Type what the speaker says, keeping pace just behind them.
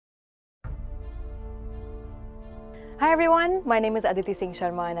Hi everyone, my name is Aditi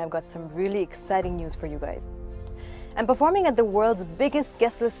Sharma and I've got some really exciting news for you guys. I'm performing at the world's biggest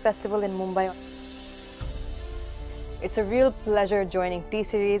guest list festival in Mumbai. It's a real pleasure joining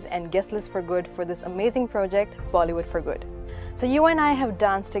T-Series and Guest List for Good for this amazing project, Bollywood for Good. So you and I have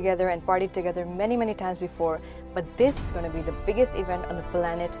danced together and partied together many times before, but this is going to be the biggest event on the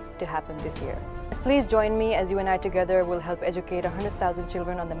planet to happen this year. Please join me as you and I together will help educate 100,000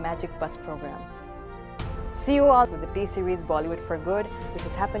 children on the Magic Bus program. See you all with the T-Series Bollywood for Good, which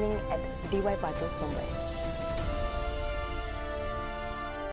is happening at DY Patil, Mumbai.